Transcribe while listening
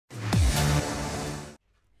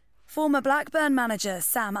Former Blackburn manager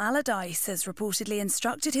Sam Allardyce has reportedly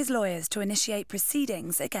instructed his lawyers to initiate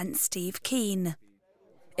proceedings against Steve Kean.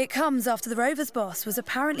 It comes after the Rovers boss was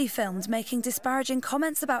apparently filmed making disparaging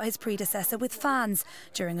comments about his predecessor with fans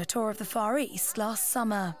during a tour of the Far East last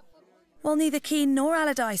summer. While neither Kean nor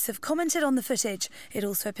Allardyce have commented on the footage, it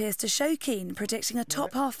also appears to show Kean predicting a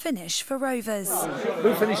top-half finish for Rovers.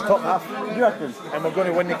 We'll finish top half, you reckon? And we're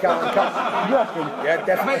going to win the Carlton Cup, you reckon? Yeah,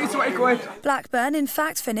 definitely. Blackburn in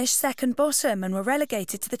fact finished second bottom and were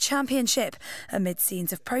relegated to the Championship amid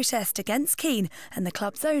scenes of protest against Kean and the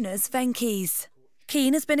club's owners, Venky's.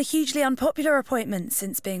 Kean has been a hugely unpopular appointment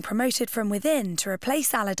since being promoted from within to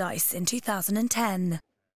replace Allardyce in 2010.